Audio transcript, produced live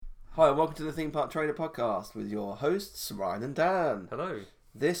Hi, and welcome to the Theme Park Trader Podcast with your hosts, Ryan and Dan. Hello.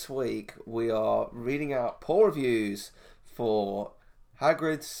 This week, we are reading out poll reviews for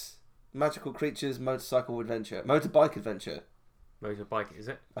Hagrid's Magical Creatures Motorbike Adventure. Motorbike, is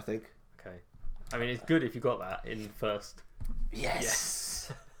it? I think. Okay. I mean, it's good if you got that in first.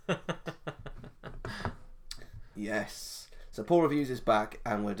 Yes! Yes. So, poll reviews is back,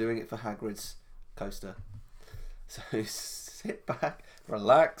 and we're doing it for Hagrid's coaster. So, sit back,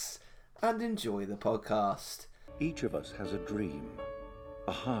 relax, and enjoy the podcast. Each of us has a dream,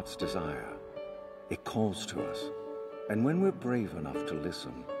 a heart's desire. It calls to us. And when we're brave enough to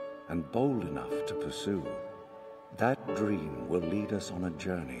listen and bold enough to pursue, that dream will lead us on a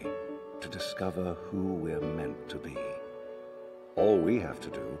journey to discover who we're meant to be. All we have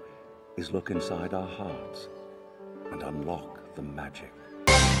to do is look inside our hearts and unlock the magic.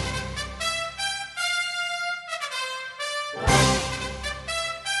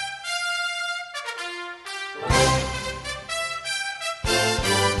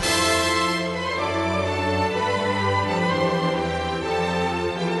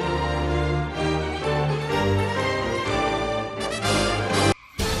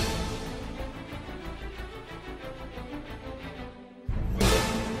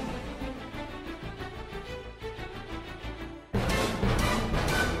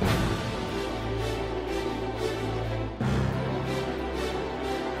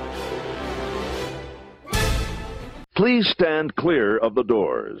 Please stand clear of the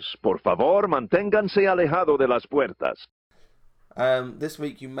doors. Por favor, manténganse alejado de las puertas. This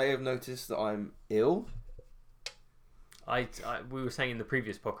week, you may have noticed that I'm ill. We were saying in the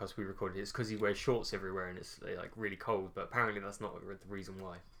previous podcast we recorded it's because he wears shorts everywhere and it's like really cold, but apparently that's not the reason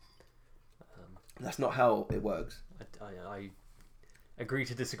why. That's not how it works. I agree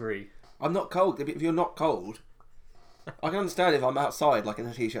to disagree. I'm not cold. If you're not cold, I can understand if I'm outside, like in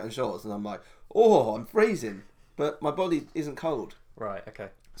a t-shirt and shorts, and I'm like, oh, I'm freezing. But my body isn't cold. Right, okay.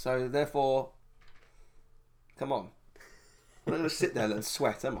 So, therefore, come on. I'm not going to sit there and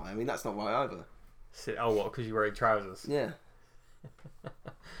sweat, am I? I mean, that's not right either. Oh, what? Because you're wearing trousers? Yeah.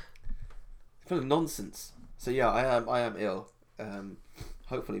 Full of nonsense. So, yeah, I am ill.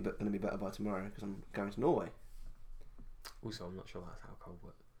 Hopefully, but going to be better by tomorrow because I'm going to Norway. Also, I'm not sure that's how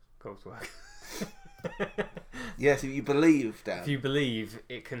colds work. Yes, if you believe, Dan. If you believe,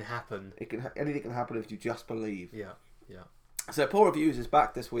 it can happen. Anything can happen if you just believe. Yeah. So, Poor Reviews is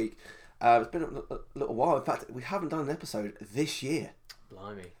back this week. It's been a little while. In fact, we haven't done an episode this year.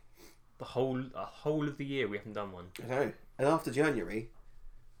 Blimey. A whole of the year we haven't done one. I know. And after January,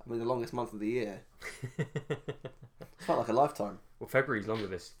 I mean, the longest month of the year. It's felt like a lifetime. Well, February's longer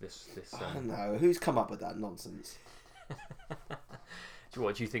this. I don't know. Who's come up with that nonsense?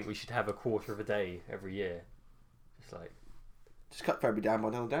 What, do you think we should have a quarter of a day every year? Just cut February down by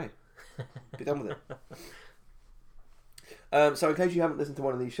another day. Be done with it. So in case you haven't listened to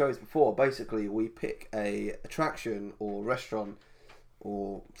one of these shows before, basically we pick a attraction or restaurant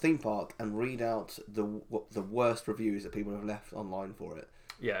or theme park and read out the worst reviews that people have left online for it.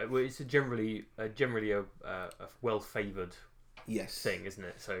 Yeah, well, it's generally a well-favoured Yes. thing, isn't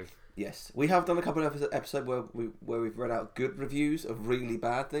it? So yes, we have done a couple of episodes where we've read out good reviews of really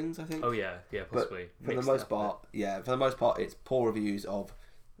bad things, I think. Oh yeah, possibly. But for the most part, it's poor reviews of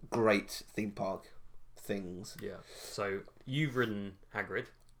great theme park things. Yeah. So you've ridden Hagrid.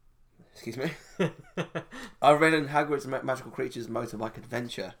 Excuse me. I've ridden Hagrid's Magical Creatures Motorbike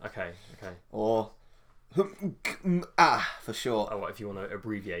Adventure. Okay. Or for short. Oh, what if you want to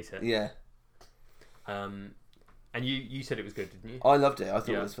abbreviate it? Yeah. And you said it was good, didn't you? I loved it. I thought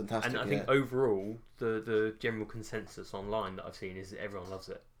it was fantastic. And I think overall, the general consensus online that I've seen is that everyone loves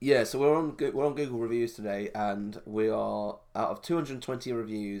it. Yeah, so we're on Google reviews today, and we are out of 220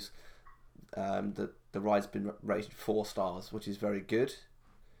 reviews. The ride's been rated 4 stars, which is very good.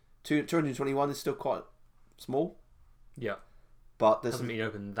 221 is still quite small. Yeah, but this hasn't been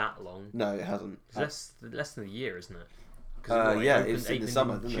open that long. No, it hasn't. It's less than a year, isn't it? It's in the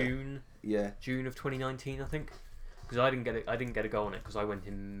summer, didn't it? June. Yeah, June of 2019, I think. Because I didn't get a go on it because I went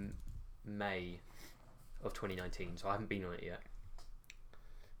in May of 2019, so I haven't been on it yet.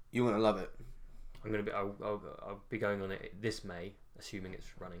 You're gonna love it. I'll be going on it this May, assuming it's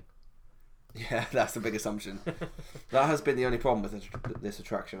running. Yeah, that's the big assumption. That has been the only problem with this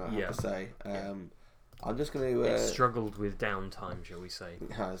attraction, I have to say. I'm just going to... It's struggled with downtime, shall we say.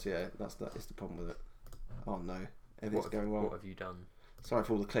 It has, yeah. That is the problem with it. Oh no, everything's going wrong. What have you done? Sorry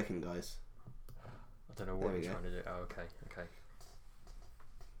for all the clicking, guys. I don't know what you're trying to do. Oh, okay.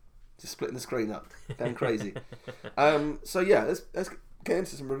 Just splitting the screen up. Going crazy. So yeah, let's get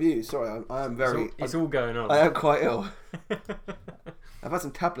into some reviews. Sorry, I am very. It's all going on. I am quite ill. I've had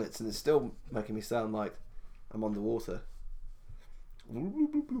some tablets and it's still making me sound like I'm underwater.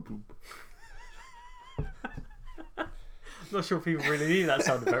 Not sure if people really need that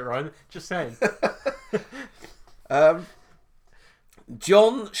sound effect, Ryan. Just saying.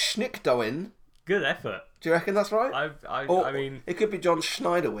 John Schnickdoin. Good effort. Do you reckon that's right? I mean, it could be John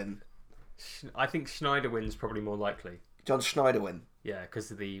Schneiderwin. I think Schneiderwin's probably more likely. John Schneiderwin. Yeah,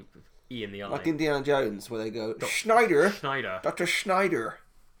 because of the E in the I. Like Indiana Jones, where they go, Schneider. Dr. Schneider.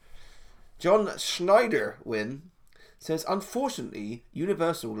 John Schneiderwin says, unfortunately,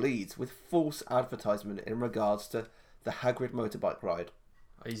 Universal leads with false advertisement in regards to the Hagrid motorbike ride.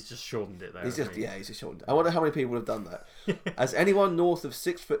 He's just shortened it there. He's just shortened it. I wonder how many people have done that. As anyone north of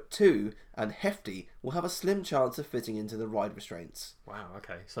 6'2" and hefty will have a slim chance of fitting into the ride restraints. Wow.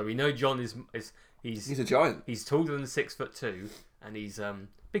 Okay, so we know John is he's a giant. He's taller than 6'2", and he's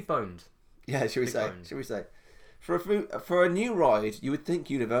big boned. Yeah, should we say? For a new ride, you would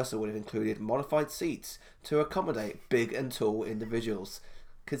think Universal would have included modified seats to accommodate big and tall individuals,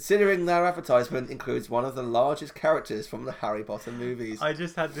 considering their advertisement includes one of the largest characters from the Harry Potter movies. I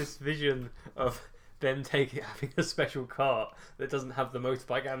just had this vision of them having a special cart that doesn't have the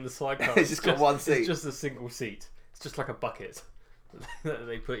motorbike and the sidecar. It's just got one seat. It's just a single seat. It's just like a bucket that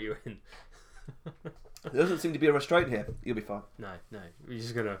they put you in. There doesn't seem to be a restraint here. You'll be fine. No. We're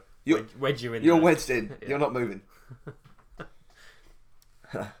just going to wedge you in. You're there. wedged in. Yeah. You're not moving.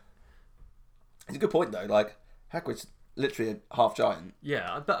 It's a good point, though. Like, Hagrid's literally a half giant.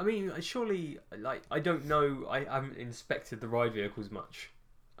 Yeah, but I mean, surely, like, I don't know. I haven't inspected the ride vehicles much.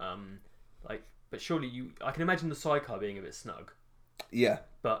 But surely I can imagine the sidecar being a bit snug. Yeah.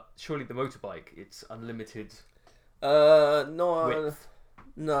 But surely the motorbike, it's unlimited. No, width.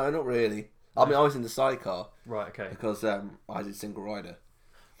 No, not really. I mean, I was in the sidecar. Right. Okay. Because I did single rider.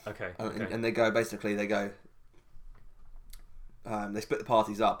 Okay. And they go, they split the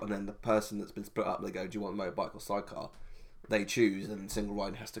parties up, and then the person that's been split up, they go, do you want a motorbike or sidecar? They choose, and single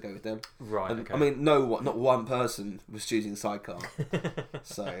rider has to go with them. Right. And, okay. I mean, not one person was choosing sidecar.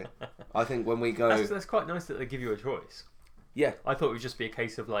 So I think when we go, that's quite nice that they give you a choice. Yeah. I thought it would just be a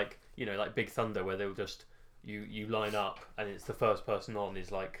case of like Big Thunder, where they'll just you line up, and it's the first person on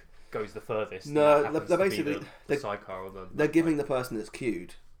is like goes the furthest. No, they're basically the sidecar or they're giving the person that's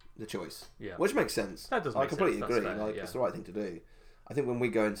queued the choice. Yeah. Which makes sense. That does I make completely sense. agree. That's fair, yeah. It's the right thing to do. I think when we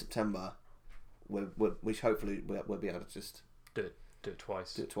go in September, we hopefully we'll be able to just do it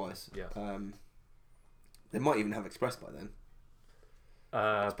twice. Yeah. Yeah. They might even have express by then.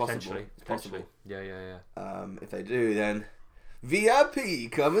 It's possible. It's possible. Yeah. If they do, then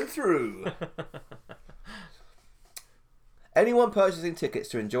VIP coming through. Anyone purchasing tickets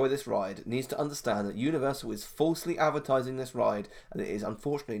to enjoy this ride needs to understand that Universal is falsely advertising this ride, and it is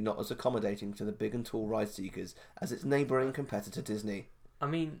unfortunately not as accommodating to the big and tall ride seekers as its neighbouring competitor Disney. I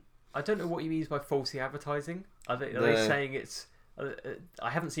mean, I don't know what he means by falsely advertising. Are they saying it's... I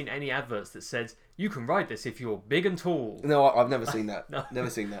haven't seen any adverts that says, you can ride this if you're big and tall. No, I've never seen that. No. Never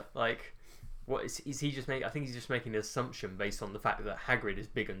seen that. Like... What is he just making? I think he's just making an assumption based on the fact that Hagrid is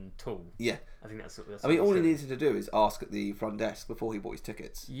big and tall. Yeah, I think that's I mean, all he needed to do is ask at the front desk before he bought his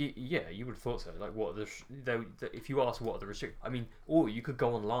tickets. Yeah, you would have thought so. Like, what are if you ask what are the restrictions? I mean, or you could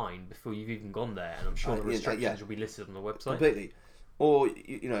go online before you've even gone there, and I'm sure the restrictions will be listed on the website. Completely. Or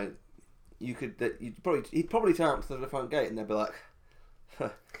you could. He'd probably turn up to the front gate, and they'd be like,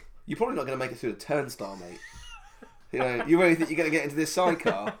 "You're probably not going to make it through the turnstile, mate. You really think you're going to get into this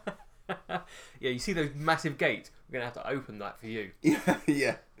sidecar?" Yeah, you see those massive gates? We're going to have to open that for you.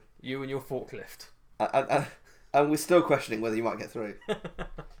 Yeah. You and your forklift. And we're still questioning whether you might get through.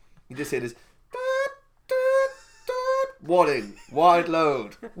 You just hear this... Warning. Wide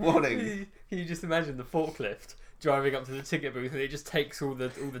load. Warning. You just imagine the forklift driving up to the ticket booth, and it just takes all the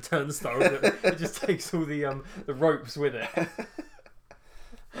turnstiles. It just takes all the ropes with it.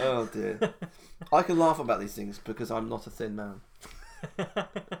 Oh dear. I can laugh about these things because I'm not a thin man.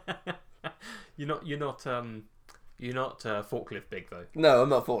 You're not forklift big though. No, I'm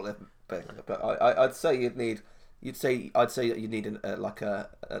not forklift big, but I'd say I'd say that you need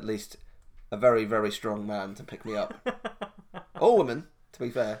at least a very, very strong man to pick me up. Or woman, to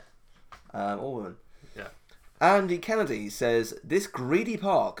be fair. Or woman. Yeah. Andy Kennedy says this greedy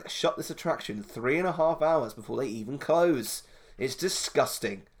park shut this attraction 3.5 hours before they even close. It's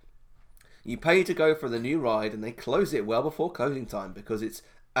disgusting. You pay to go for the new ride, and they close it well before closing time because it's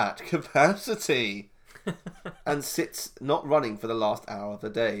at capacity and sits not running for the last hour of the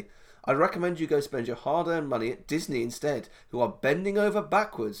day. I'd recommend you go spend your hard-earned money at Disney instead, who are bending over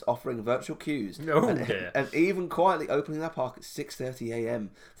backwards offering virtual queues and even quietly opening their park at 6:30 a.m.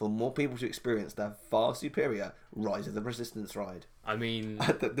 for more people to experience their far superior Rise of the Resistance ride. I mean,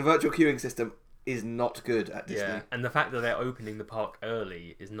 the virtual queuing system is not good at Disney. yeah, and the fact that they're opening the park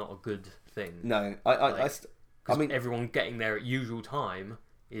early is not a good thing. No, I mean, everyone getting there at usual time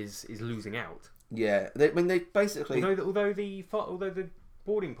is losing out. yeah, they basically Although the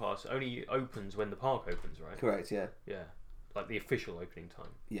boarding pass only opens when the park opens, right? correct, yeah. Yeah, like the official opening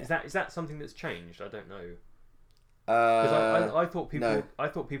time. Yeah. Is that something that's changed? I don't know. Because I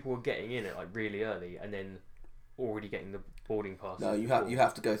thought people were getting in it like really early and then already getting the boarding pass. No, you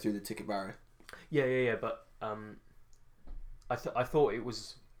have to go through the ticket barrier. Yeah. But I thought it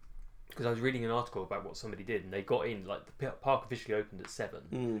was because I was reading an article about what somebody did and they got in like the park officially opened at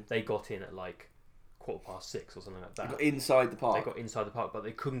 7. They got in at like 6:15 or something like that. You got inside the park. They got inside the park, but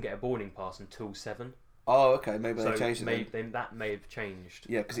they couldn't get a boarding pass until 7. Oh, okay. Maybe they changed it. Then that may have changed.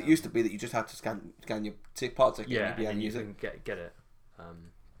 Yeah, because it used to be that you just had to scan your park ticket Yeah, and you'd be able to you use it. can get it.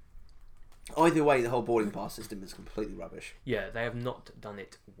 Either way, the whole boarding pass system is completely rubbish. Yeah, they have not done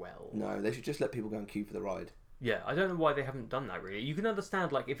it well. No, they should just let people go and queue for the ride. Yeah, I don't know why they haven't done that really. You can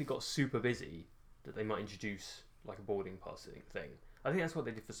understand like if it got super busy that they might introduce like a boarding pass thing. I think that's what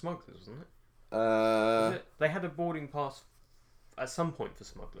they did for smugglers, wasn't it? They had a boarding pass at some point for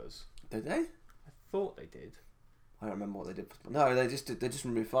smugglers. Did they? I thought they did. I don't remember what they did. No, they just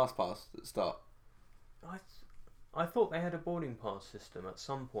removed fast pass at the start. I thought they had a boarding pass system at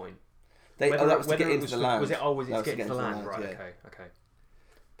some point. That was to get into the land. Was it always to get into the land? Right. Yeah. Okay.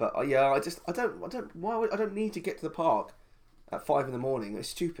 But yeah, I don't need to get to the park at 5 a.m. It's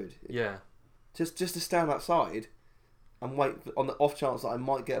stupid. Yeah. Just to stand outside and wait on the off chance that I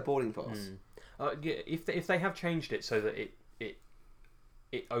might get a boarding pass. Yeah, if they have changed it so that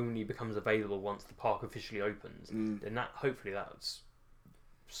it only becomes available once the park officially opens, then hopefully that's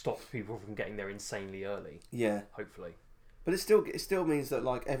stops people from getting there insanely early. Yeah. Hopefully. But it still means that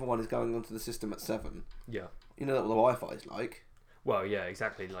like everyone is going onto the system at 7. Yeah. You know what the Wi-Fi is like. Well, yeah,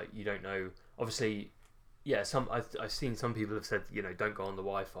 exactly. Like you don't know. Obviously, yeah. I've seen some people have said don't go on the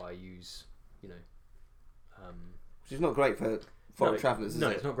Wi-Fi. Use which is not great for foreign travellers. No,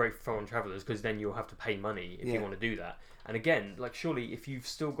 it's not great for foreign travellers because then you'll have to pay money if you want to do that. And again, like surely if you've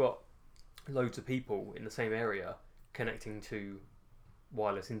still got loads of people in the same area connecting to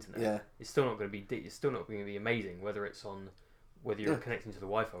wireless internet, it's still not going to be amazing whether you're connecting to the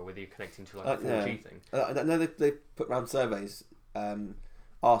Wi-Fi or whether you're connecting to like a 4G thing. I know they put around surveys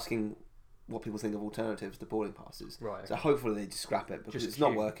asking what people think of alternatives to boarding passes. Right. So hopefully they just scrap it because it's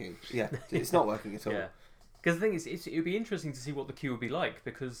not working. Yeah, it's not working at all. Yeah. Because the thing is, it would be interesting to see what the queue would be like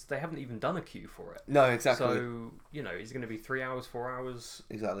because they haven't even done a queue for it. No, exactly. So, is it going to be 3 hours, 4 hours?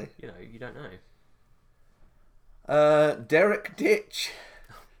 Exactly. You don't know. Derek Ditch.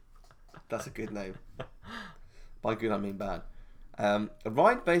 That's a good name. By good, I mean bad. A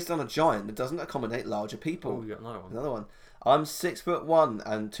ride based on a giant that doesn't accommodate larger people. Oh, you got another one. Another one. I'm 6'1"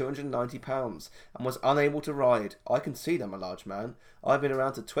 and 290 pounds and was unable to ride. I concede I'm a large man. I've been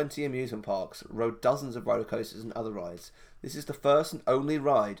around to 20 amusement parks, rode dozens of roller coasters and other rides. This is the first and only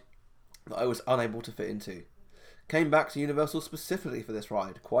ride that I was unable to fit into. Came back to Universal specifically for this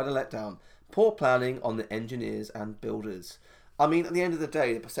ride. Quite a letdown. Poor planning on the engineers and builders. I mean, at the end of the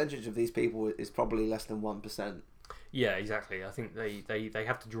day, the percentage of these people is probably less than 1%. Yeah, exactly. I think they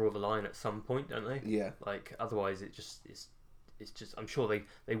have to draw the line at some point, don't they? Yeah. Like otherwise, it's just. I'm sure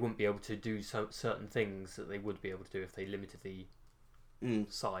they wouldn't be able to do certain things that they would be able to do if they limited the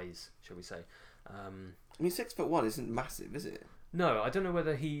size, shall we say? I mean, 6'1" isn't massive, is it? No, I don't know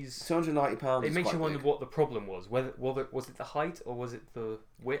whether he's 290 pounds. It makes you wonder what the problem was. Whether was it the height or was it the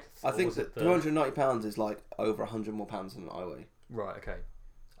width? I think that 290 pounds is like over 100 more pounds than I weigh. Right. Okay.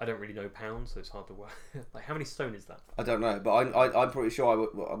 I don't really know pounds, so it's hard to work. Like, how many stone is that? I don't know, but I'm pretty sure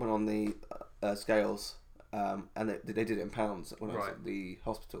I went on the scales, and they did it in pounds when I was at the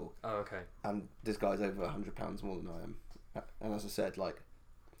hospital. Oh, okay. And this guy's over 100 pounds more than I am, and as I said, like,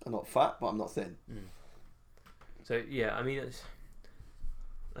 I'm not fat, but I'm not thin. So yeah, I mean,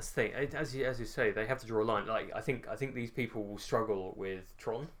 that's the thing. As you say, they have to draw a line. Like, I think these people will struggle with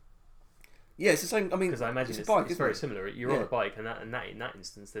Tron. Yeah, it's the same. I mean, because I imagine it's very similar. You're on a bike, and in that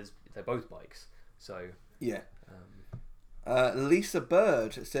instance, they're both bikes. So yeah. Lisa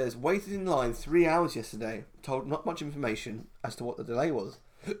Bird says waited in line 3 hours yesterday. Told not much information as to what the delay was.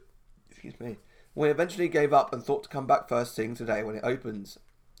 Excuse me. We eventually gave up and thought to come back first thing today when it opens.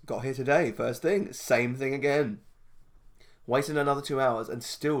 Got here today first thing. Same thing again. Waited another 2 hours and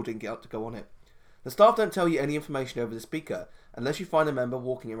still didn't get up to go on it. The staff don't tell you any information over the speaker, unless you find a member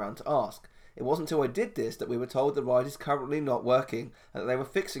walking around to ask. It wasn't until I did this that we were told the ride is currently not working, and that they were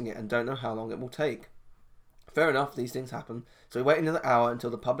fixing it and don't know how long it will take. Fair enough, these things happen, so we waited another hour until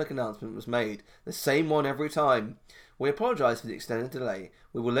the public announcement was made. The same one every time. We apologise for the extended delay.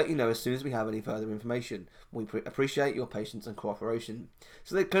 We will let you know as soon as we have any further information. We appreciate your patience and cooperation.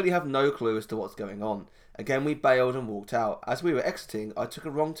 So they clearly have no clue as to what's going on. Again, we bailed and walked out. As we were exiting, I took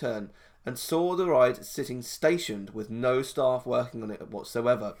a wrong turn and saw the ride sitting stationed with no staff working on it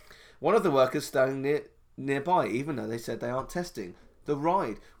whatsoever. One of the workers standing nearby, even though they said they aren't testing the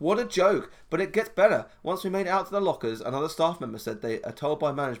ride. What a joke! But it gets better. Once we made it out to the lockers, another staff member said they are told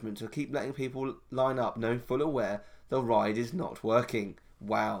by management to keep letting people line up, knowing full aware the ride is not working.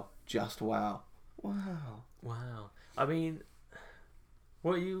 Wow. Just wow. Wow. Wow. I mean,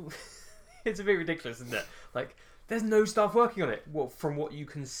 it's a bit ridiculous, isn't it? Like, there's no staff working on it. Well, from what you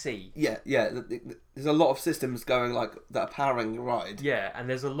can see. Yeah. There's a lot of systems going like that are powering the ride. Yeah, and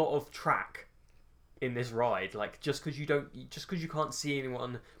there's a lot of track in this ride. Like, just because you can't see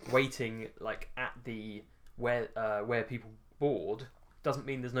anyone waiting like at the where people board doesn't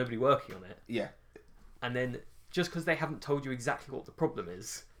mean there's nobody working on it. Yeah. And then just because they haven't told you exactly what the problem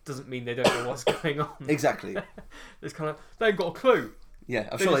is doesn't mean they don't know what's going on. Exactly. It's kind of, they ain't got a clue. Yeah,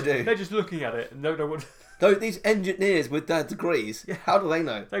 I'm sure they do. They're just looking at it and don't know what. Though these engineers with their degrees, how do they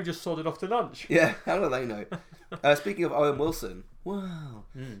know? They've just sodded off to lunch. Yeah, how do they know? Speaking of Owen Wilson, wow,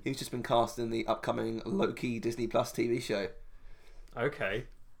 he's just been cast in the upcoming Loki Disney Plus TV show. Okay.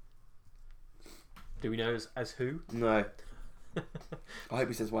 Do we know as who? No. I hope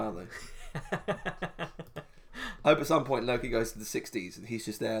he says wow though. I hope at some point Loki goes to the 60s and he's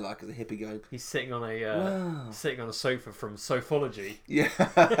just there like as a hippie going. He's sitting on a sofa from Sophology. Yeah.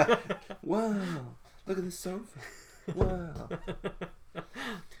 Wow. Look at this sofa. Wow.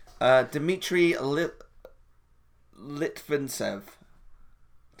 Dmitry Litvintsev.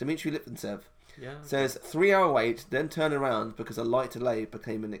 Yeah. Says 3-hour wait, then turn around because a light delay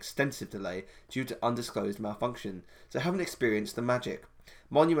became an extensive delay due to undisclosed malfunction. So haven't experienced the magic.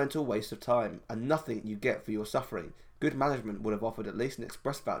 Monumental waste of time and nothing you get for your suffering. Good management would have offered at least an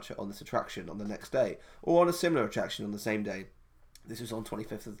express voucher on this attraction on the next day, or on a similar attraction on the same day. This was on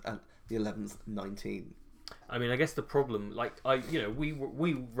 25th and the 11th, 19. I mean, I guess the problem, like, we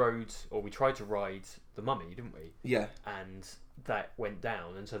rode, or we tried to ride the Mummy, didn't we? Yeah. And that went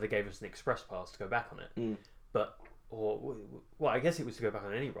down, and so they gave us an express pass to go back on it. But, I guess it was to go back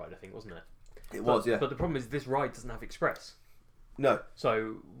on any ride, I think, wasn't it? It was, yeah. But the problem is this ride doesn't have express. No.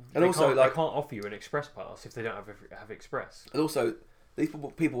 So, and also, they can't offer you an express pass if they don't have express. And also, these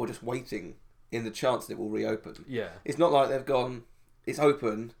people were just waiting in the chance that it will reopen. Yeah. It's not like they've gone, it's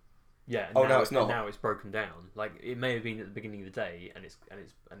open. Yeah. Now it's not. Now it's broken down. Like, it may have been at the beginning of the day, and it's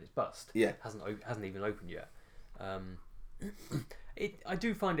bust. Yeah. Hasn't even opened yet. I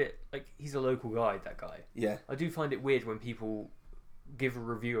do find it, like, he's a local guide, that guy. Yeah. I do find it weird when people give a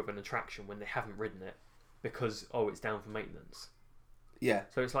review of an attraction when they haven't ridden it because it's down for maintenance. Yeah.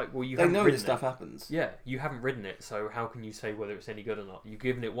 So it's like, well, they know this stuff happens. Yeah, you haven't ridden it, so how can you say whether it's any good or not? You've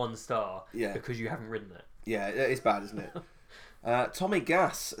given it 1 star because you haven't ridden it. Yeah, it's bad, isn't it? Tommy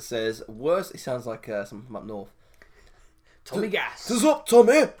Gas says, worst... It sounds like someone from up north. Tommy Gas! What's up,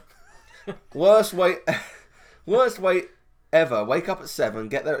 Tommy? Worst wait ever. Wake up at 7,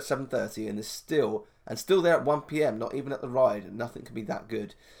 get there at 7:30, and still there at 1 PM, not even at the ride, and nothing can be that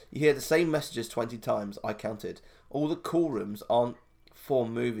good. You hear the same messages 20 times, I counted. All the cool rooms aren't for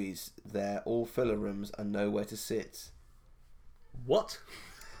movies. They're all filler rooms and nowhere to sit. What?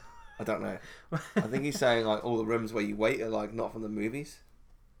 I don't know. I think he's saying like all the rooms where you wait are like not from the movies.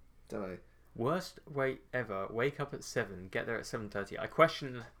 Don't know. Worst wait ever. Wake up at 7, get there at 7:30. I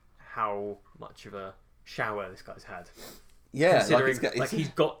question how much of a shower this guy's had. Yeah, considering he's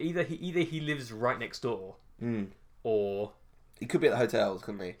got either he lives right next door, or he could be at the hotels,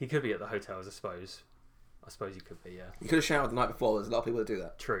 couldn't he? He could be at the hotels, I suppose. I suppose he could be. Yeah. He could have showered the night before. There's a lot of people that do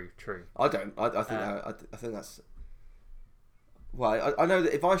that. True. I don't. I think that's. Well, I know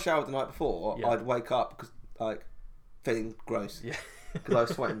that if I showered the night before, I'd wake up because like feeling gross. Yeah. Because I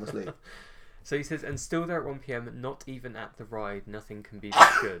was sweating to sleep. So he says, and still there at 1 PM, not even at the ride, nothing can be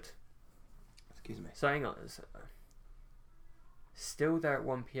that good. Excuse me. So hang on. Still there at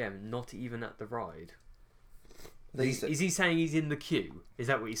 1 PM, not even at the ride. Is he saying he's in the queue? Is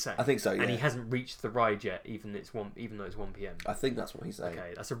that what he's saying? I think so, yeah. And he hasn't reached the ride yet, even though it's 1 PM. I think that's what he's saying.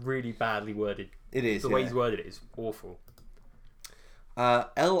 Okay, that's a really badly worded. It is. The way he's worded it is awful.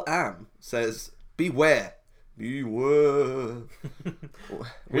 L. Am says, beware. Beware.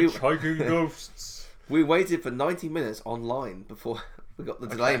 Hitchhiking ghosts. We waited for 90 minutes online before We got the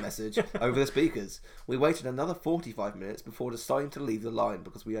delay message over the speakers. We waited another 45 minutes before deciding to leave the line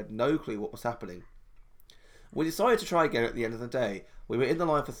because we had no clue what was happening. We decided to try again at the end of the day. We were in the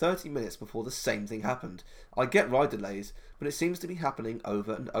line for 30 minutes before the same thing happened. I get ride delays, but it seems to be happening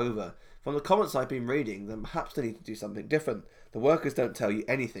over and over. From the comments I've been reading, then perhaps they need to do something different. The workers don't tell you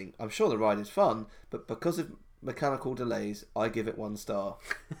anything. I'm sure the ride is fun, but because of mechanical delays, I give it 1 star.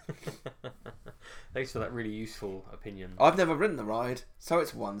 Thanks for that really useful opinion. I've never ridden the ride, so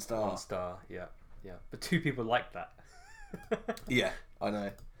it's 1 star. 1 star, yeah. But 2 people like that. Yeah, I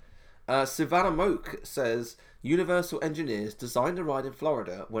know. Savannah Moke says, Universal engineers designed a ride in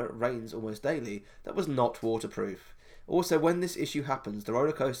Florida where it rains almost daily that was not waterproof. Also, when this issue happens, the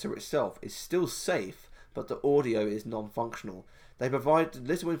roller coaster itself is still safe, but the audio is non-functional. They provided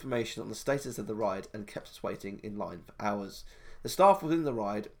little information on the status of the ride and kept us waiting in line for hours. The staff within the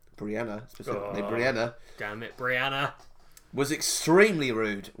ride, Brianna, specifically Brianna, damn it, Brianna, was extremely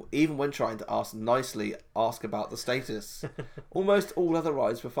rude, even when trying to ask about the status. Almost all other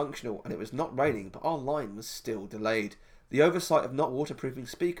rides were functional, and it was not raining, but our line was still delayed. The oversight of not waterproofing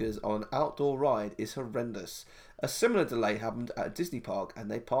speakers on an outdoor ride is horrendous. A similar delay happened at a Disney park, and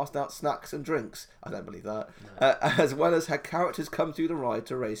they passed out snacks and drinks. I don't believe that. No. As well as had characters come through the ride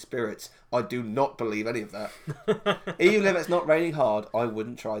to raise spirits. I do not believe any of that. Even if it's not raining hard, I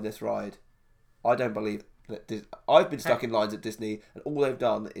wouldn't try this ride. I don't believe that. I've been stuck in lines at Disney, and all they've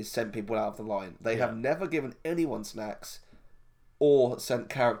done is send people out of the line. They have never given anyone snacks or sent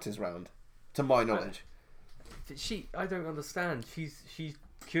characters round, to my knowledge. I don't understand. She's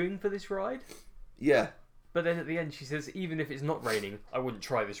queuing for this ride? Yeah. But then at the end she says, even if it's not raining, I wouldn't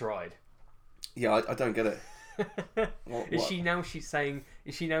try this ride. Yeah, I don't get it. Is she now saying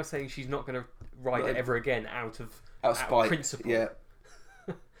she's not going to ride it ever again out of spite. Principle? Yeah.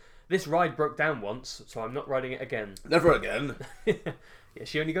 This ride broke down once, so I'm not riding it again. Never again. Yeah,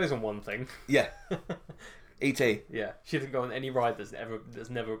 she only goes on one thing. Yeah. E.T. Yeah, she doesn't go on any ride that's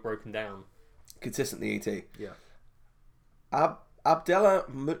never broken down. Consistently E.T. Yeah. Abdella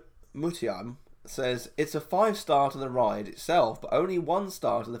Mutiam says, it's a 5-star to the ride itself, but only 1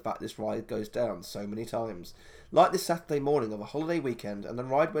 star to the fact this ride goes down so many times. Like this Saturday morning of a holiday weekend, and the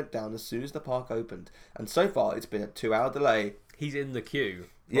ride went down as soon as the park opened, and so far it's been a 2-hour delay. He's in the queue.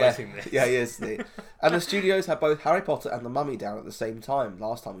 Yeah, yeah, he is. And the studios had both Harry Potter and The Mummy down at the same time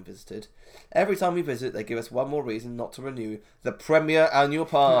last time we visited. Every time we visit, they give us one more reason not to renew the Premier Annual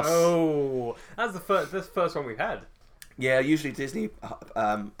Pass. Oh, that's the first one we've had. Yeah, usually Disney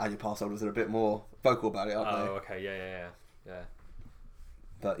annual pass holders are a bit more vocal about it, aren't they? Oh, okay, yeah.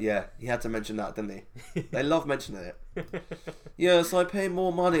 But yeah, he had to mention that, didn't he? They love mentioning it. Yes, I pay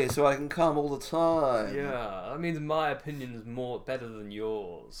more money so I can come all the time. Yeah, that means my opinion is better than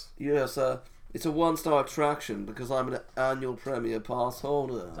yours. Yes, it's a 1-star attraction because I'm an annual Premier Pass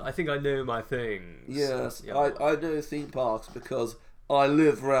holder. I think I know my things. Yes, yeah. I know theme parks because I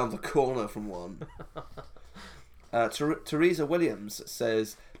live round the corner from one. Teresa Williams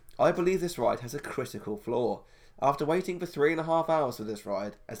says, I believe this ride has a critical flaw. After waiting for 3.5 hours for this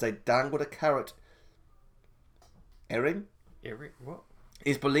ride, as they dangled a carrot... Earring? What?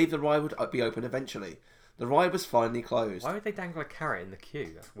 It's believed the ride would be open eventually. The ride was finally closed. Why would they dangle a carrot in the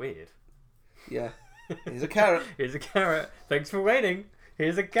queue? That's weird. Yeah. Here's a carrot. Here's a carrot. Thanks for waiting.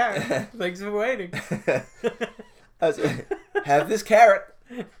 Here's a carrot. Thanks for waiting. Have this carrot.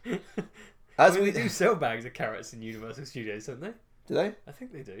 They do sell bags of carrots in Universal Studios, don't they? Do they? I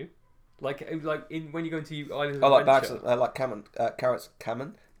think they do. Like when you go into Islands of Adventure. I like carrots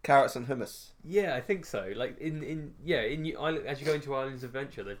and hummus. Yeah, I think so. Like as you go into Islands of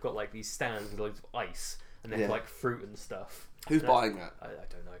Adventure, they've got like these stands with loads of ice, and they have like fruit and stuff. Who's buying that? I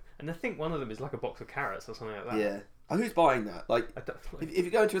don't know. And I think one of them is like a box of carrots or something like that. Yeah. Who's buying that? Like, if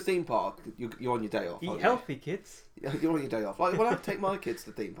you go into a theme park, you're on your day off. Eat healthy, kids. You're on your day off. Like when I take my kids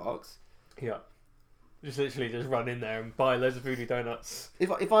to theme parks. Yeah. Just literally run in there and buy loads of Voodoo donuts.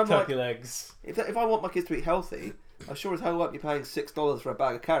 If I'm turkey legs. If I want my kids to eat healthy, I sure as hell won't be paying $6 for a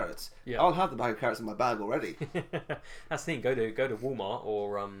bag of carrots. Yeah. I'll have the bag of carrots in my bag already. That's the thing. Go to Walmart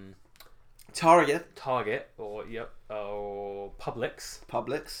or Target or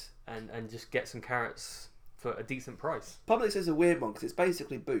Publix. And just get some carrots for a decent price. Publix is a weird one because it's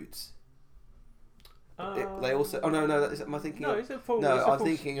basically Boots. They also. Oh no! Am I thinking? No, of, it's a full. No, it's a I'm full,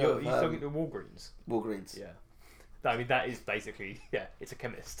 thinking you're, of. You're talking to Walgreens. Walgreens. Yeah, I mean that is basically it's a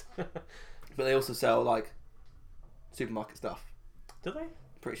chemist. But they also sell like supermarket stuff. Do they?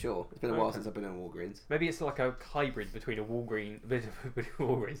 Pretty sure. It's been a while since I've been in Walgreens. Maybe it's like a hybrid between a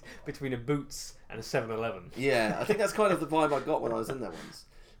between a Boots and a 7-Eleven. Yeah, I think that's kind of the vibe I got when I was in there once.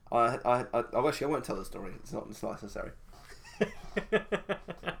 I won't tell the story. It's not necessary.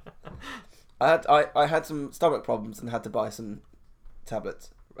 I had some stomach problems and had to buy some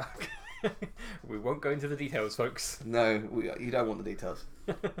tablets. We won't go into the details, folks. No, you don't want the details.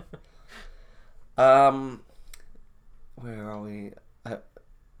 Where are we?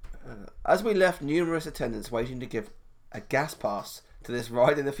 As we left, numerous attendants waiting to give a gas pass to this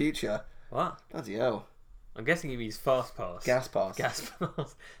ride in the future. What? Bloody hell. I'm guessing he means fast pass. Gas pass. Gas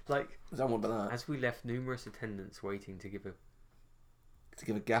pass. Like, I don't want that. as we left, numerous attendants waiting to give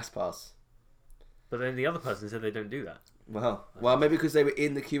a gas pass. But then the other person said they don't do that. Well, maybe because they were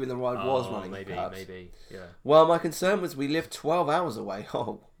in the queue and the ride was running. Maybe, perhaps. yeah. Well, my concern was we live 12 hours away.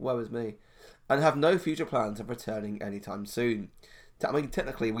 Oh, woe is me. And have no future plans of returning anytime soon. I mean,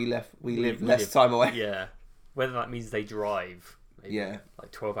 technically, we live less time away. Yeah. Whether that means they drive. Maybe, yeah.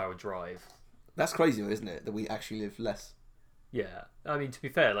 Like 12-hour drive. That's crazy, isn't it? That we actually live less. Yeah. I mean, to be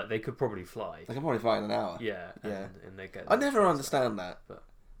fair, like they could probably fly. They can probably fly in an hour. Yeah. Yeah. And they get. I never understand that. But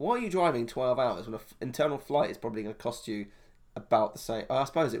why are you driving 12 hours when an internal flight is probably going to cost you about the same? I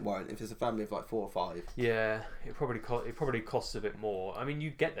suppose it won't if there's a family of like 4 or 5. Yeah, it probably costs a bit more. I mean, you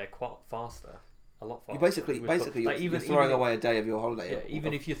get there quite faster, a lot faster. Basically, you're throwing away a day of your holiday. Yeah,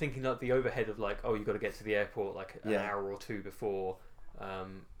 even if you're thinking like the overhead of like, oh, you've got to get to the airport like an hour or two before,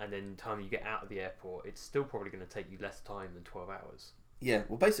 and then time you get out of the airport, it's still probably going to take you less time than 12 hours. Yeah,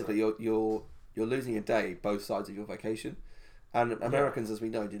 well, basically, you're losing a day both sides of your vacation, and Americans, as we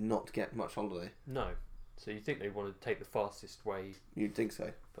know, do not get much holiday. No. So you think they want to take the fastest way? You'd think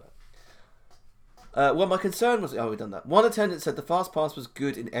so. But well, my concern was... Oh, we've done that. One attendant said the fast pass was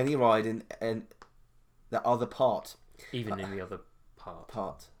good in any ride in the other part. Even in the other part.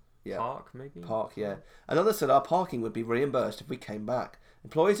 Part, yeah. Park, maybe? Park, yeah. Another said our parking would be reimbursed if we came back.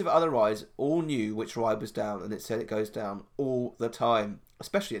 Employees of other rides all knew which ride was down, and it said it goes down all the time,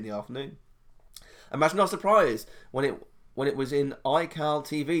 especially in the afternoon. Imagine our surprise when it was in iCal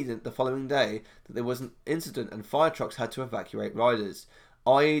TV the following day that there was an incident and fire trucks had to evacuate riders.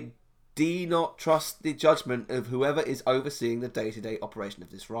 I do not trust the judgment of whoever is overseeing the day-to-day operation of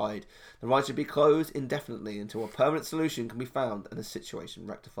this ride. The ride should be closed indefinitely until a permanent solution can be found and the situation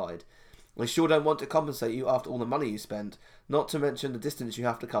rectified. They sure don't want to compensate you after all the money you spend, not to mention the distance you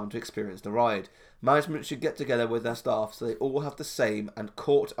have to come to experience the ride. Management should get together with their staff so they all have the same and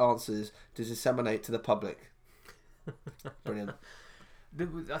court answers to disseminate to the public. Brilliant.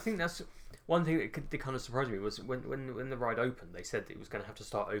 I think that's one thing that kind of surprised me was when the ride opened, they said it was going to have to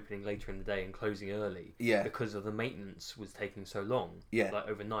start opening later in the day and closing early. Yeah. Because of the maintenance was taking so long. Yeah. Like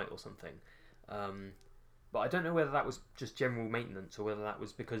overnight or something. But I don't know whether that was just general maintenance or whether that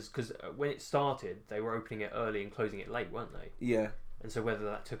was because when it started, they were opening it early and closing it late, weren't they? Yeah. And so whether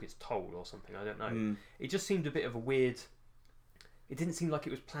that took its toll or something, I don't know. It just seemed a bit of a weird... It didn't seem like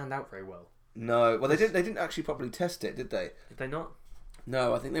it was planned out very well. No, well, they didn't actually properly test it, did they? Did they not?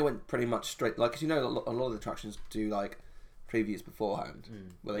 No, I think they went pretty much straight. Like, cause you know, a lot of the attractions do like previews beforehand,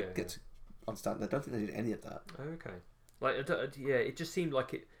 where they get to understand. I don't think they did any of that. Oh, okay. Like, it just seemed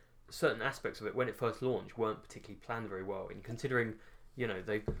like certain aspects of it when it first launched weren't particularly planned very well. And considering,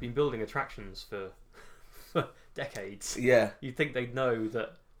 they've been building attractions for decades. Yeah, you'd think they'd know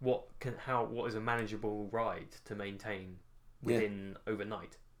that what is a manageable ride to maintain within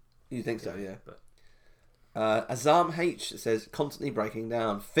overnight. You think so, yeah. But Azam H says constantly breaking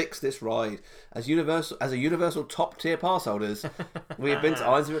down. Fix this ride. As a Universal top tier pass holders, we have been to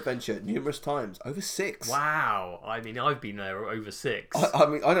Islands of Adventure numerous times, over 6. Wow! I mean, I've been there over 6. I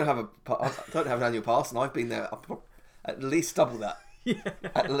mean, I don't have an annual pass, and I've been there at least double that. Yeah.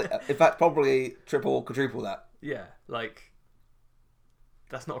 In fact, probably triple or quadruple that. Yeah, like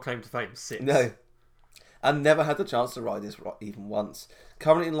that's not a claim to fame. 6. No. And never had the chance to ride this even once.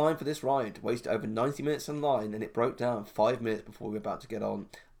 Currently in line for this ride, wasted over 90 minutes in line and it broke down 5 minutes before we were about to get on.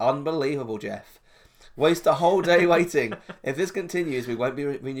 Unbelievable, Jeff. Waste a whole day waiting. If this continues, we won't be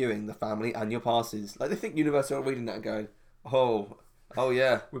renewing the family annual passes. Like, they think Universal are reading that and going, oh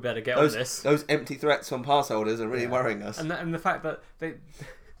yeah. We better get on this. Those empty threats from pass holders are really worrying us. And the fact that they...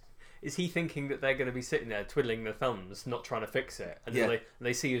 Is he thinking that they're going to be sitting there twiddling their thumbs, not trying to fix it? And then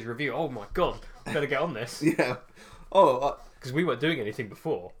they see his review. Oh my god, better get on this. Yeah. Oh, because we weren't doing anything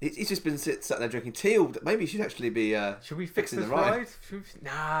before. He's just been sat there drinking tea. Maybe he should actually be. Should we fix this ride?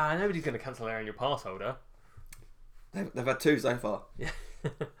 Nah, nobody's going to cancel their annual pass holder. They've had 2 so far. Yeah.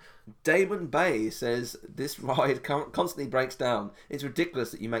 Damon Bay says this ride constantly breaks down. It's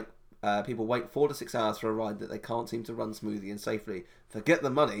ridiculous that you make people wait 4 to 6 hours for a ride that they can't seem to run smoothly and safely. Forget the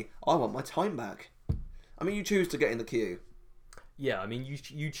money. I want my time back. I mean, you choose to get in the queue. Yeah, I mean,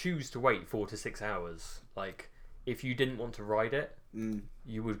 you choose to wait 4 to 6 hours. Like, if you didn't want to ride it,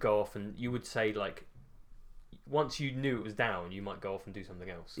 you would go off and you would say, like, once you knew it was down, you might go off and do something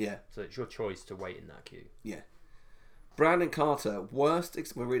else. Yeah. So it's your choice to wait in that queue. Yeah. Brandon Carter, we'll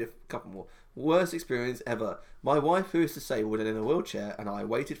read a couple more. Worst experience ever. My wife, who is disabled and in a wheelchair, and I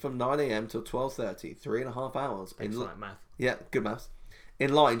waited from 9 a.m. till 12:30, 3.5 hours. Excellent math. Yeah, good maths.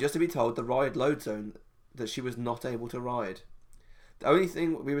 In line, just to be told the ride load zone that she was not able to ride. The only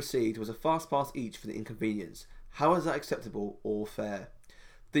thing we received was a fast pass each for the inconvenience. How is that acceptable or fair?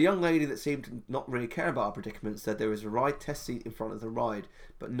 The young lady that seemed to not really care about our predicament said there was a ride test seat in front of the ride,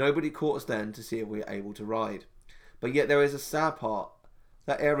 but nobody caught us then to see if we were able to ride. But yet there is a sad part.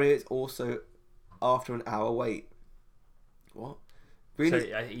 That area is also after an hour wait. What?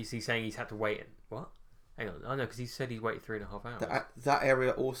 Really? So is he saying he's had to wait? What? Hang on. Oh no, because he said he's waited 3.5 hours. That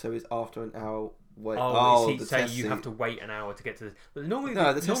area also is after an hour wait. Oh, is he saying you have to wait an hour to get to the... But normally,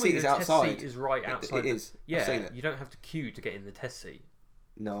 no, the test seat is outside. Test seat is right outside. It is. Yeah, you don't have to queue to get in the test seat.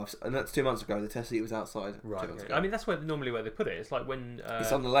 No, and that's 2 months ago. The test seat was outside. Right. Okay. I mean, that's normally where they put it. It's like when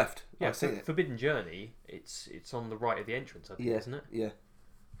it's on the left. Yeah, I've seen it. Forbidden Journey. It's on the right of the entrance, I think, isn't it? Yeah.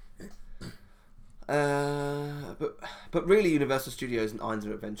 But really, Universal Studios and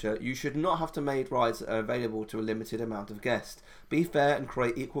Einser Adventure, you should not have to make rides that are available to a limited amount of guests. Be fair and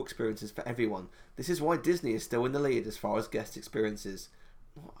create equal experiences for everyone. This is why Disney is still in the lead as far as guest experiences.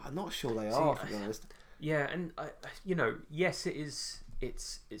 I'm not sure they are, to be honest. Yeah, and yes, it is.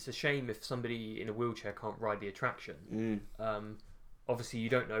 It's a shame if somebody in a wheelchair can't ride the attraction. Obviously, you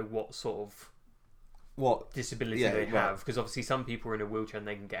don't know what sort of disability they have, because obviously some people are in a wheelchair and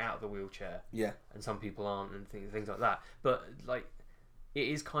they can get out of the wheelchair. Yeah. And some people aren't, and things like that. But like, it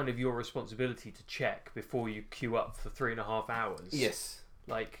is kind of your responsibility to check before you queue up for 3.5 hours. Yes.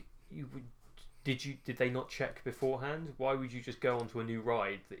 Like, did they not check beforehand? Why would you just go onto a new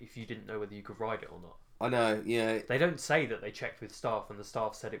ride if you didn't know whether you could ride it or not? I know, yeah. They don't say that they checked with staff and the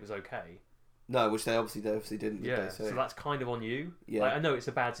staff said it was okay. No, which they obviously didn't. Yeah, so that's kind of on you. Yeah. I know it's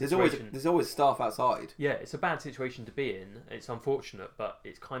a bad situation. There's always staff outside. Yeah, it's a bad situation to be in. It's unfortunate, but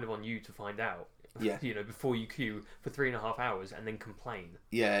it's kind of on you to find out. Yeah. Before you queue for 3.5 hours and then complain.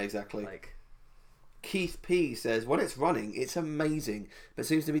 Yeah, exactly. Like, Keith P says, when it's running, it's amazing, but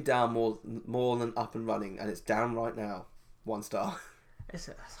seems to be down more than up and running, and it's down right now. 1 star. That's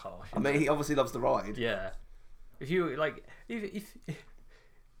harsh. I mean, he obviously loves the ride. Yeah. If you like,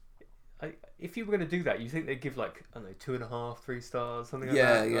 if you were going to do that, you think they'd give 2.5, 3 stars, something like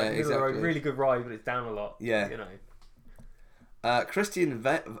that. Yeah, exactly. Really good ride, but it's down a lot. Yeah. Christian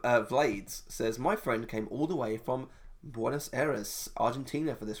Vlades says, my friend came all the way from Buenos Aires,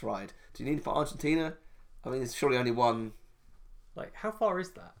 Argentina for this ride. Do you need for Argentina? I mean, it's surely only one. Like, how far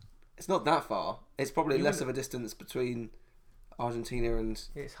is that? It's not that far. It's probably less of a distance between Argentina and...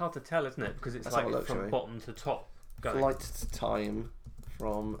 It's hard to tell, isn't it? Because it's from bottom to top. Flight time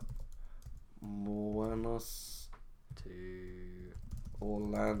from Buenos to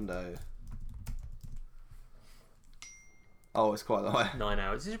Orlando. Oh, it's quite a lot. 9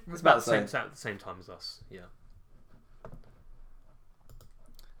 hours. It's about the same time as us. Yeah.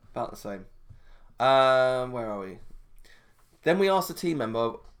 About the same. Where are we? Then we asked the team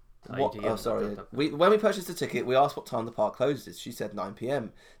member... When we purchased the ticket, we asked what time the park closes. She said 9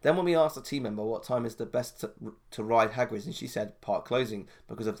 p.m. Then when we asked the team member what time is the best to ride Hagrid's, and she said park closing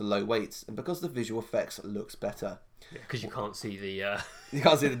because of the low waits and because the visual effects looks better. Yeah, because you can't see the... You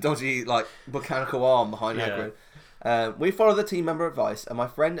can't see the dodgy, mechanical arm behind Hagrid. We followed the team member advice, and my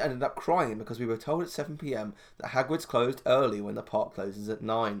friend ended up crying because we were told at 7 p.m. that Hagrid's closed early when the park closes at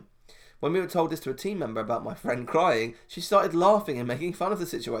 9. When we were told this to a team member about my friend crying, she started laughing and making fun of the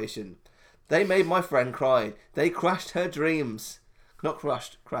situation. They made my friend cry. They crashed her dreams. Not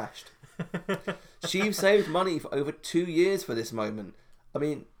crushed, crashed. She saved money for over 2 years for this moment. I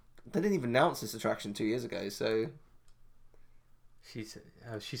mean, they didn't even announce this attraction 2 years ago, so...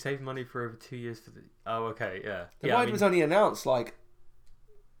 She saved money for over 2 years for the... Oh, okay, yeah. The ride was only announced, the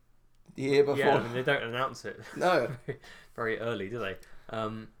year before. Yeah, I mean, they don't announce it. No. very early, do they?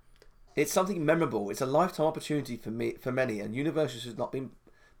 It's something memorable. It's a lifetime opportunity for many, and Universal should not be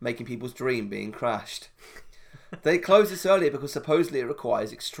making people's dream being crashed. They closed this earlier because supposedly it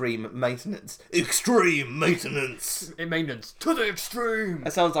requires extreme maintenance. Extreme maintenance! Maintenance to the extreme!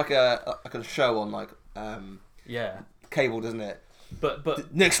 That sounds like a show on cable, doesn't it?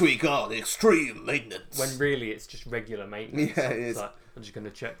 But next week the extreme maintenance. When really it's just regular maintenance. Yeah, it is. I'm just going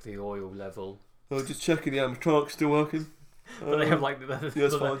to check the oil level. Oh, just checking the truck's still working. But they have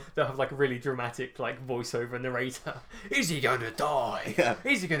they'll have a really dramatic voiceover narrator. Is he going to die? Yeah.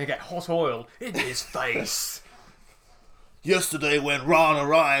 Is he going to get hot oil in his face? Yesterday when Ron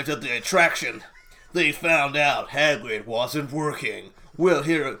arrived at the attraction, they found out Hagrid wasn't working. We'll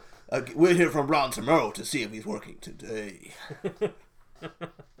hear We'll hear from Ron tomorrow to see if he's working today.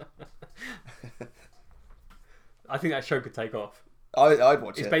 I think that show could take off. I'd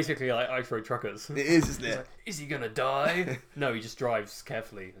watch it. It's basically like Ice Road Truckers. It is, isn't it? Like, is he gonna die? No, he just drives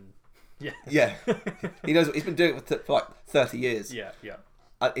carefully and Yeah. He knows what he's been doing it for like 30 years. Yeah.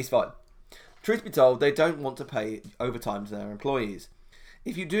 He's fine. Truth be told, they don't want to pay overtime to their employees.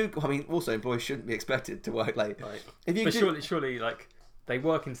 If you do, I mean, also employees shouldn't be expected to work late. Right. If you But surely, like they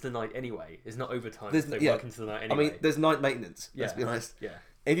work into the night anyway. It's not overtime. They work into the night anyway. I mean, there's night maintenance. Let's be honest. Yeah.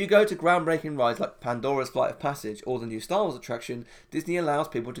 If you go to groundbreaking rides like Pandora's Flight of Passage or the new Star Wars attraction, Disney allows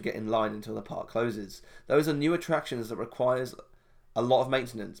people to get in line until the park closes. Those are new attractions that requires a lot of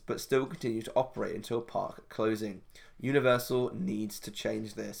maintenance, but still continue to operate until park closing. Universal needs to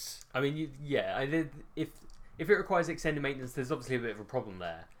change this. I mean, if it requires extended maintenance, there's obviously a bit of a problem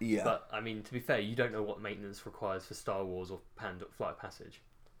there. Yeah. But I mean, to be fair, you don't know what maintenance requires for Star Wars or Flight of Passage.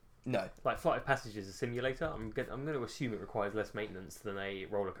 No. Like Flight of Passage is a simulator. I'm going to assume it requires less maintenance than a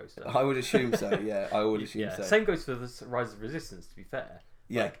roller coaster. I would assume so. Yeah, I would assume so. Same goes for the Rise of Resistance. To be fair,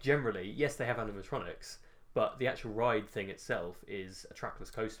 Yeah. Like generally, yes, they have animatronics, but the actual ride thing itself is a trackless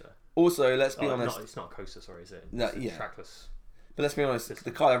coaster. Also, let's be honest. It's not a coaster, sorry, is it? No, It's a yeah. trackless. But let's be honest,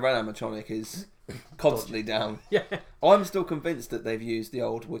 the Kylo Ren animatronic is constantly down. Yeah. I'm still convinced that they've used the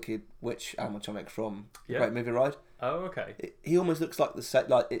old Wicked Witch animatronic from the Yeah. Great Movie Ride. Oh, okay. He almost looks like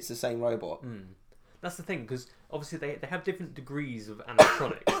it's the same robot. That's the thing, because obviously they have different degrees of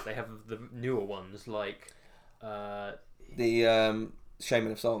animatronics. They have the newer ones, like The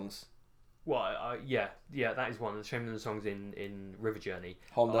Shaman of Songs. Well, that is one. The Shaman of the Songs in River Journey.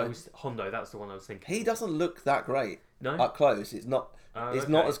 Hondo. Hondo, that's the one I was thinking. He doesn't look that great. No? Up close, it's not. Oh, it's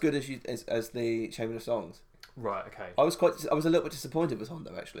okay. not as good as the Shaman of Songs. Right. Okay. I was a little bit disappointed with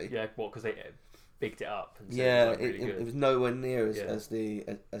Hondo actually. Yeah. Well, because they bigged it up. And said Yeah, it was, like, really good. it was nowhere near as Yeah.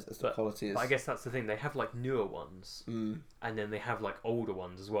 the quality is. But I guess that's the thing. They have like newer ones, and then they have like older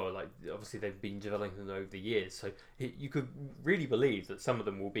ones as well. Like obviously they've been developing them over the years, so you could really believe that some of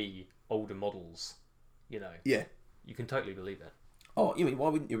them will be older models. You know. Yeah. You can totally believe it. Oh, you mean why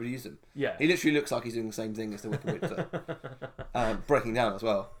wouldn't you reuse them? Yeah. He literally looks like he's doing the same thing as the Wicked Witch, breaking down as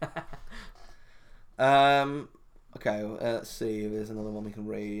well. Okay, let's see if there's another one we can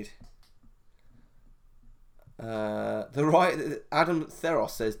read. The ride, Adam Theros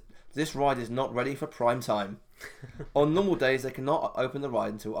says, this ride is not ready for prime time. On normal days, they cannot open the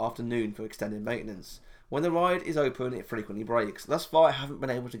ride until afternoon for extended maintenance. When the ride is open, it frequently breaks. Thus far, I haven't been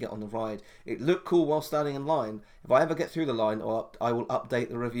able to get on the ride. It looked cool while standing in line. If I ever get through the line, I will update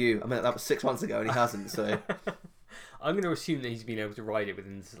the review. I mean, that was 6 months ago and he hasn't, so... I'm going to assume that he's been able to ride it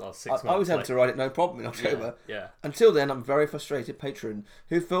within the last 6 months. I was able to ride it no problem in October. Yeah. Until then, I'm a very frustrated patron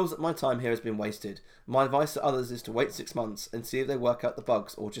who feels that my time here has been wasted. My advice to others is to wait 6 months and see if they work out the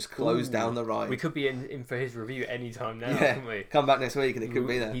bugs or just close down the ride. We could be in for his review any time now, Yeah, couldn't we? come back next week and it could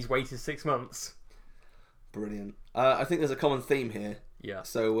be there. He's waited 6 months. Brilliant. I think there's a common theme here. Yeah.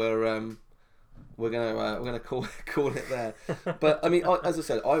 So we're gonna call it there. But I mean, as I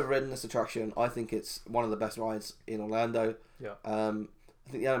said, I've ridden this attraction. I think it's one of the best rides in Orlando. Yeah. I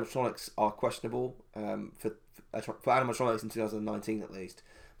think the animatronics are questionable for animatronics in 2019 at least,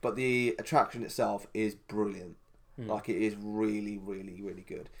 but the attraction itself is brilliant. Like it is really, really, really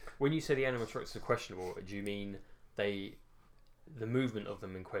good. When you say the animatronics are questionable, do you mean the movement of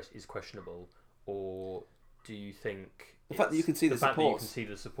them is questionable, or do you think The fact that you can see the fact that you supports. can see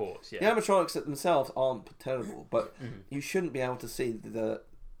the supports? Yeah. The animatronics themselves aren't terrible, but you shouldn't be able to see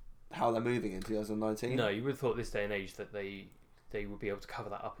how they're moving in 2019. No, you would have thought this day and age that they would be able to cover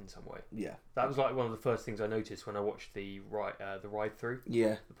that up in some way. Yeah. That was like one of the first things I noticed when I watched the ride through.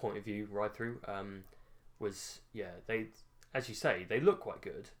 Yeah. The point of view ride through was they, as you say, they look quite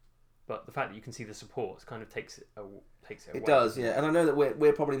good, but the fact that you can see the supports kind of takes it away. It does, yeah. And I know that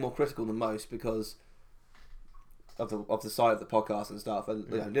we're probably more critical than most because of the side of the podcast and stuff, and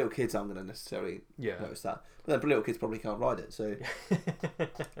you know, little kids aren't going to necessarily notice that. But then little kids probably can't ride it, so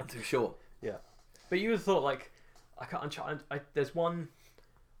I'm too sure. Yeah, but you would have thought like there's one.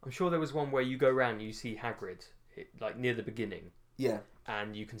 I'm sure there was one where you go around and you see Hagrid like near the beginning. Yeah,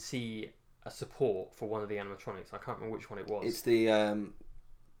 and you can see a support for one of the animatronics. I can't remember which one it was. It's the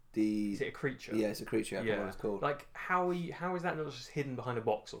Is it a creature? Yeah, it's a creature. I forgot what it's called. Like how is that not just hidden behind a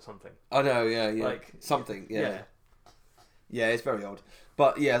box or something? I know. Yeah. Like something. Yeah. Yeah, it's very odd.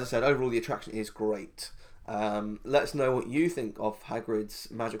 But yeah, as I said, overall the attraction is great. Let us know what you think of Hagrid's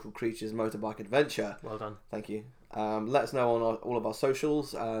Magical Creatures Motorbike Adventure. Well done. Thank you. Let us know on all of our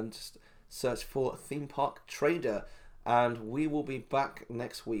socials and just search for Theme Park Trader. And we will be back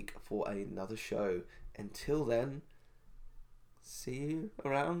next week for another show. Until then, see you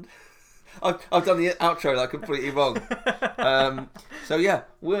around. I've done the outro like completely wrong. So yeah,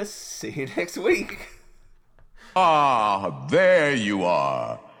 we'll see you next week. Ah, there you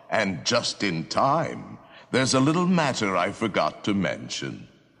are. And just in time. There's a little matter I forgot to mention.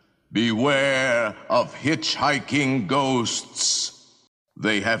 Beware of hitchhiking ghosts.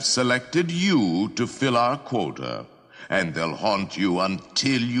 They have selected you to fill our quota, and they'll haunt you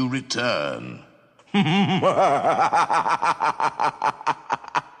until you return.